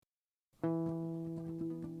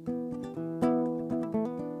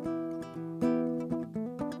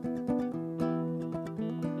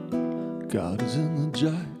God is in the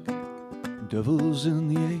jack, devil's in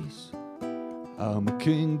the ace. I'm a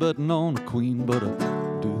king betting on a queen, but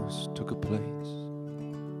a deuce took a place.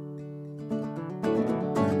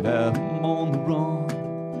 And I'm on the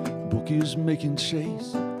run, bookies making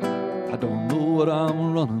chase. I don't know what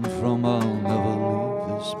I'm running from, I'll never leave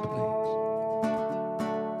this place.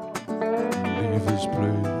 Leave this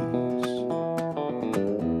place.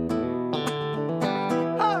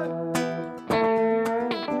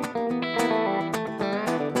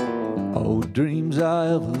 Oh, dreams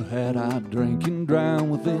I ever had, I drank and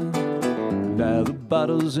drowned within. Now the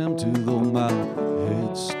bottle's empty, though my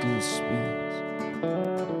head still spins.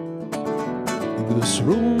 In this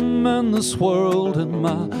room and this world and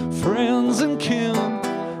my friends and kin,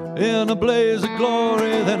 in a blaze of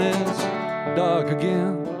glory, then it's dark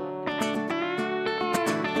again.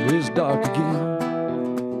 It's dark again.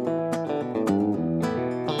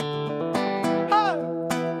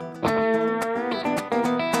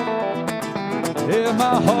 Yeah,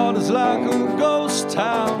 my heart is like a ghost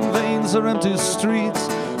town, veins are empty streets.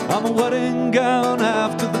 I'm a wedding gown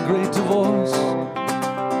after the great divorce.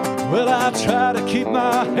 Well, I try to keep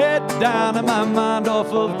my head down and my mind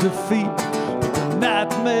off of defeat, but the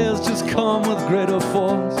nightmares just come with greater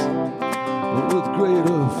force, with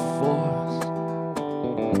greater force.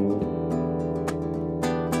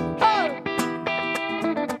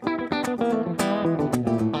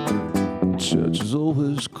 Church is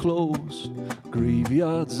always closed,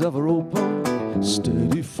 graveyards ever open,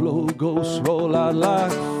 steady flow, ghosts roll out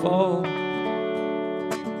like fall.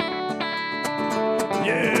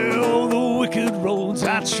 Yeah, all the wicked roads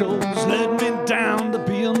I chose led me down to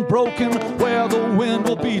being broken, where the wind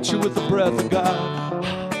will beat you with the breath of God.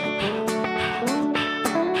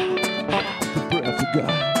 The breath of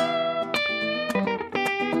God.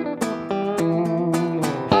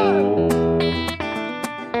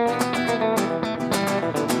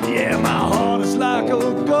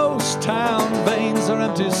 Town, veins are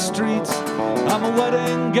empty streets. I'm a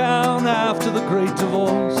wedding gown after the great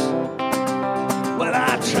divorce. Well,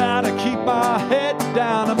 I try to keep my head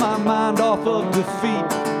down and my mind off of defeat,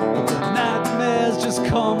 but the nightmares just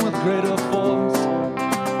come with greater force.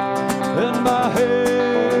 And my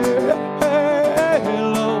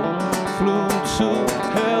halo flew to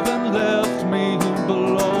heaven, left me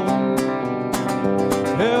below.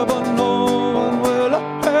 Heaven, no one will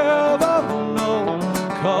ever know,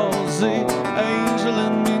 'cause the angel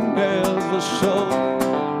in me never showed.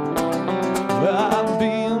 I'm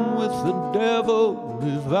being with the devil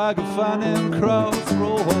if I could find him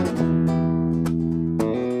crossroads.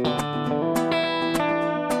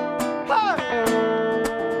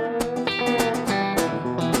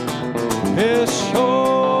 Hey,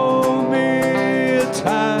 show me a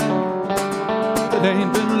time that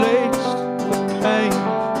ain't been laced with pain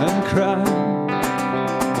and crime.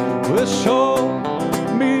 Well, show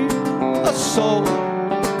me a soul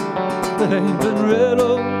that ain't been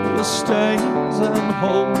riddled with stains and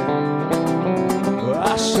hope.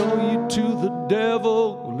 I show you to the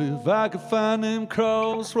devil if I could find him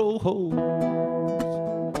crossroads.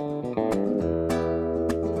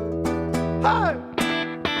 Hey!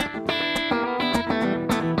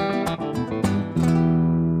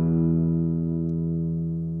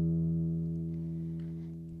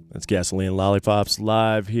 That's Gasoline Lollipops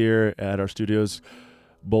live here at our studios,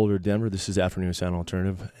 Boulder, Denver. This is Afternoon Sound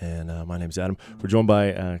Alternative, and my name's Adam. We're joined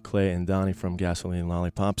by Clay and Donnie from Gasoline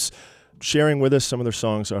Lollipops, sharing with us some of their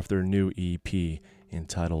songs off their new EP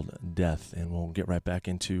entitled Death, and we'll get right back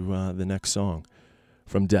into the next song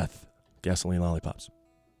from Death, Gasoline Lollipops.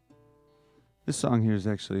 This song here is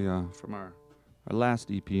actually from our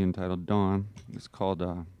last EP entitled Dawn. It's called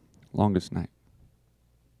Longest Night.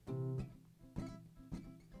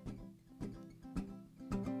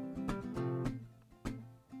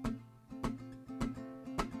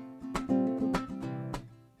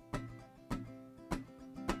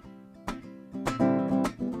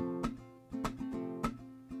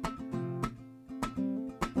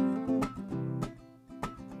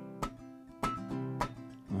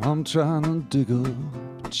 I'm trying to dig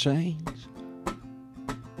up change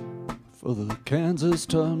for the Kansas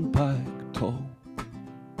Turnpike toll.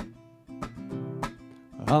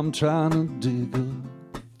 I'm trying to dig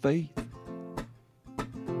up faith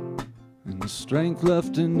and the strength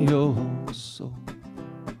left in your soul.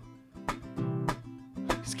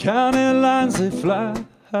 These county lines, they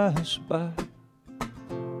flash by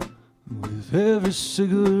with every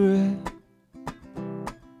cigarette.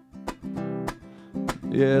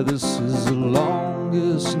 Yeah, this is the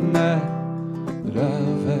longest night that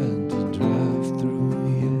I've had to drive through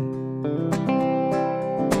yet.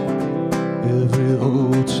 Every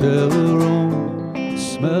hotel room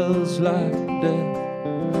like death.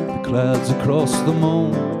 The clouds across the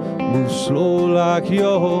moon move slow like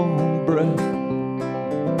your breath.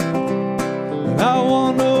 And I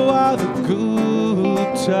wonder why the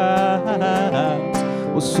good times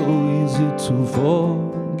were so easy to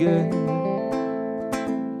forget.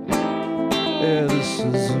 Yeah, this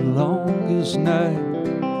is the longest night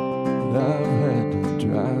that I've had to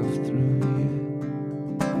drive through yet.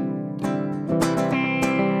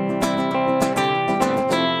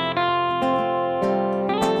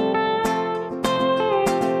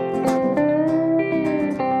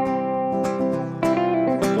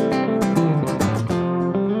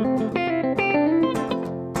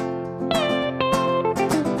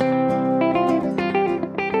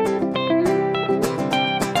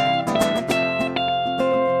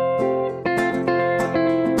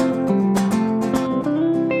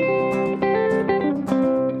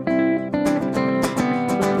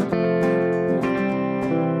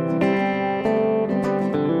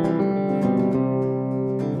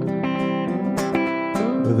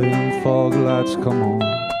 The fog lights come on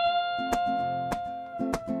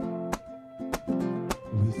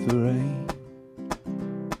with the rain.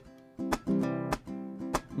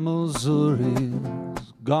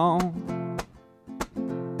 Missouri's gone,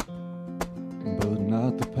 but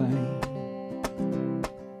not the pain.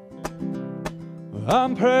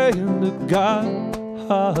 I'm praying to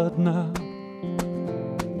God now,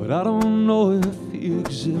 but I don't know if He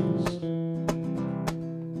exists.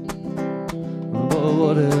 But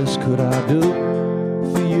what else could I do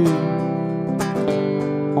for you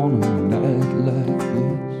on a night like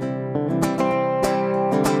this?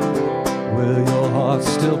 Well, your heart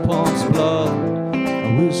still pumps blood. I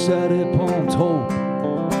wish that it pumped hope,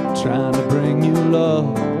 trying to bring you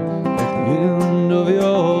love at the end of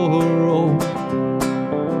your rope.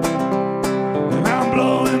 And I'm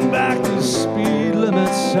blowing back the speed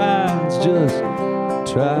limit signs, just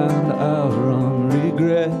trying to outrun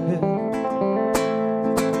regret.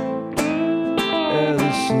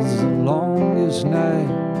 This is the longest night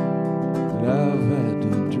that I've had to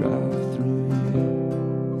drive through yet.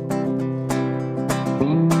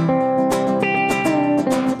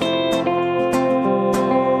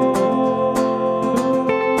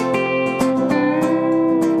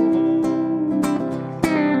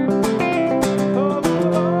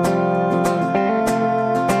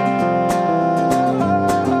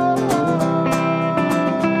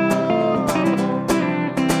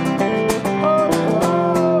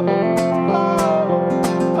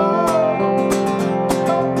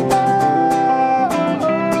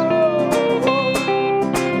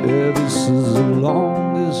 This is the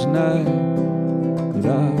longest night that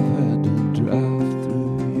I've had to drive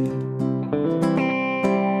through yet.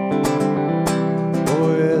 Oh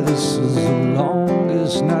yeah, this is the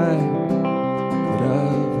longest night that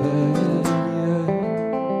I've had yet.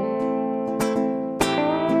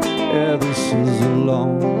 Yeah, this is the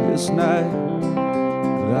longest night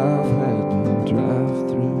that I've had to drive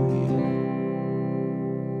through yet.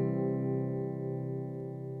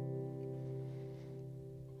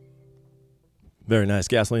 Very nice.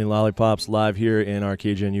 Gasoline Lollipops live here in our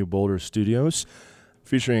KGNU Boulder studios,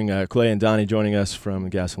 featuring Clay and Donnie joining us from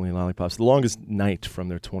Gasoline Lollipops. The Longest Night from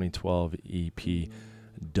their 2012 EP,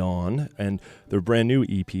 Dawn. And their brand new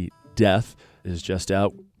EP, Death, is just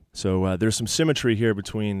out. So there's some symmetry here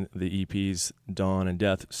between the EPs, Dawn and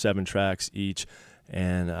Death, 7 tracks each.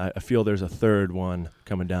 And I feel there's a third one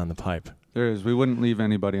coming down the pipe. There is. We wouldn't leave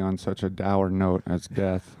anybody on such a dour note as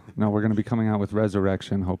death. No, we're going to be coming out with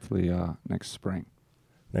Resurrection, hopefully next spring.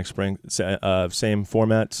 Next spring, same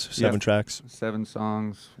format, 7 tracks? 7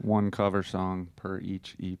 songs, 1 cover song per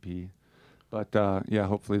each EP. But yeah,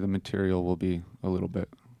 hopefully the material will be a little bit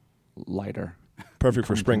lighter. Perfect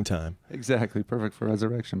for springtime. Exactly. Perfect for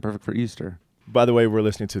Resurrection. Perfect for Easter. By the way, we're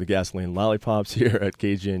listening to the Gasoline Lollipops here at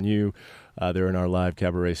KGNU. They're in our live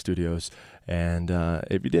cabaret studios. And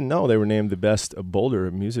if you didn't know, they were named the best Boulder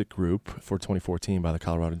music group for 2014 by the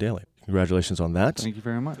Colorado Daily. Congratulations on that. Thank you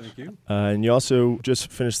very much. Thank you. And you also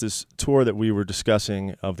just finished this tour that we were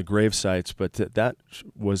discussing of the grave sites, but that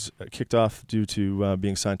was kicked off due to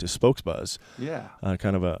being signed to Spokesbuzz. Yeah.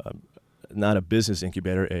 Kind of not a business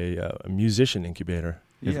incubator, a musician incubator.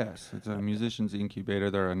 Yes, it's a musicians incubator.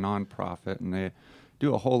 They're a nonprofit, and they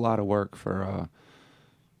do a whole lot of work for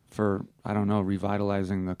I don't know,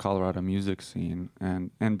 revitalizing the Colorado music scene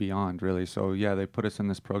and beyond, really. So yeah, they put us in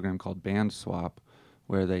this program called Band Swap,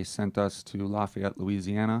 where they sent us to Lafayette,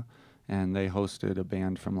 Louisiana, and they hosted a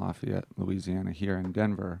band from Lafayette, Louisiana here in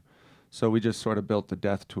Denver. So we just sort of built the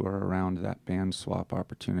Death Tour around that Band Swap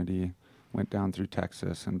opportunity, went down through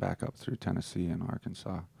Texas and back up through Tennessee and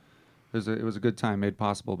Arkansas. It was a good time made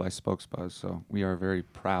possible by Spokesbuzz. So we are very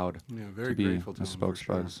proud Very to be grateful a to them, for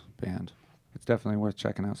sure. Spokesbuzz band. It's definitely worth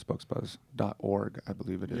checking out. Spokesbuzz.org, I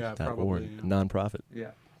believe it is. Yeah, .org, probably. Yeah. nonprofit.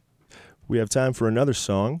 Yeah. We have time for another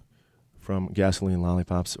song from Gasoline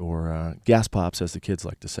Lollipops, or Gas Pops, as the kids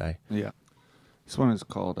like to say. Yeah. This one is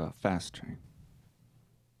called Fast Train.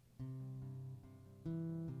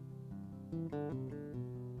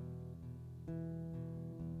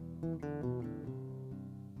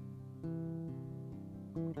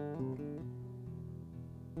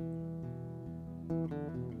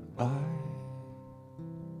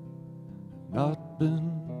 Not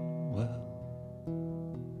been well,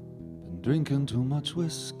 been drinking too much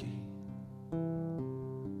whiskey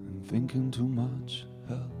and thinking too much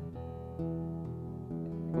hell.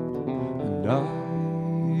 And I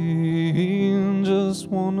just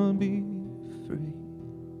wanna be free,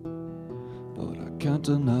 but I can't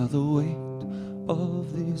deny the weight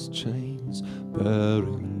of these chains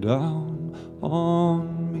bearing down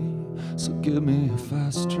on me. So give me a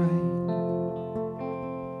fast train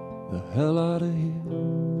the hell out of here.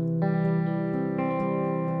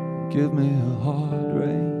 Give me a hard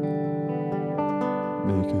rain,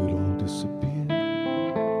 make it all disappear.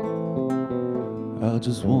 I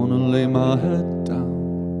just wanna lay my head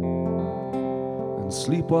down and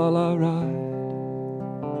sleep while I ride.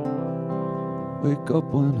 Wake up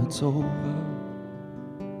when it's over,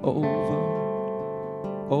 over,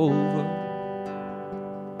 over,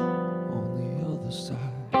 on the other side.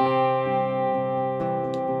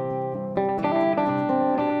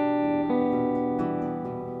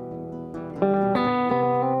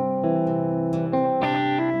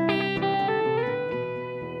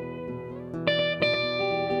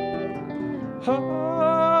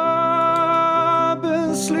 I've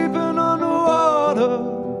been sleeping underwater,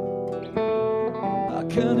 I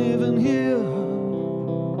can't even hear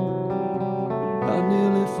her, I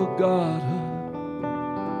nearly forgot her.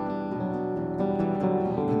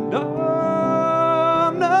 And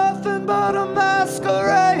I'm nothing but a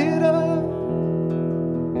masquerader,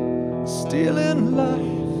 stealing life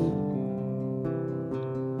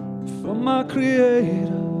from my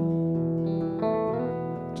creator.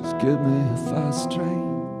 Just give me a fast train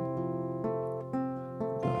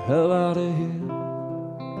the hell out of here.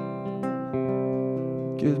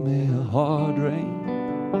 Give me a hard rain,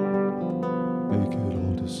 make it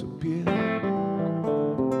all disappear.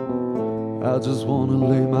 I just wanna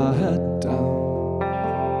lay my head down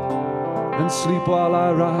and sleep while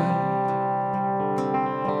I ride.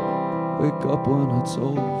 Wake up when it's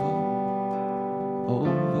over,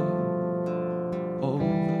 over,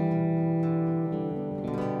 over,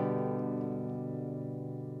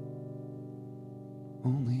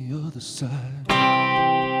 on the other side.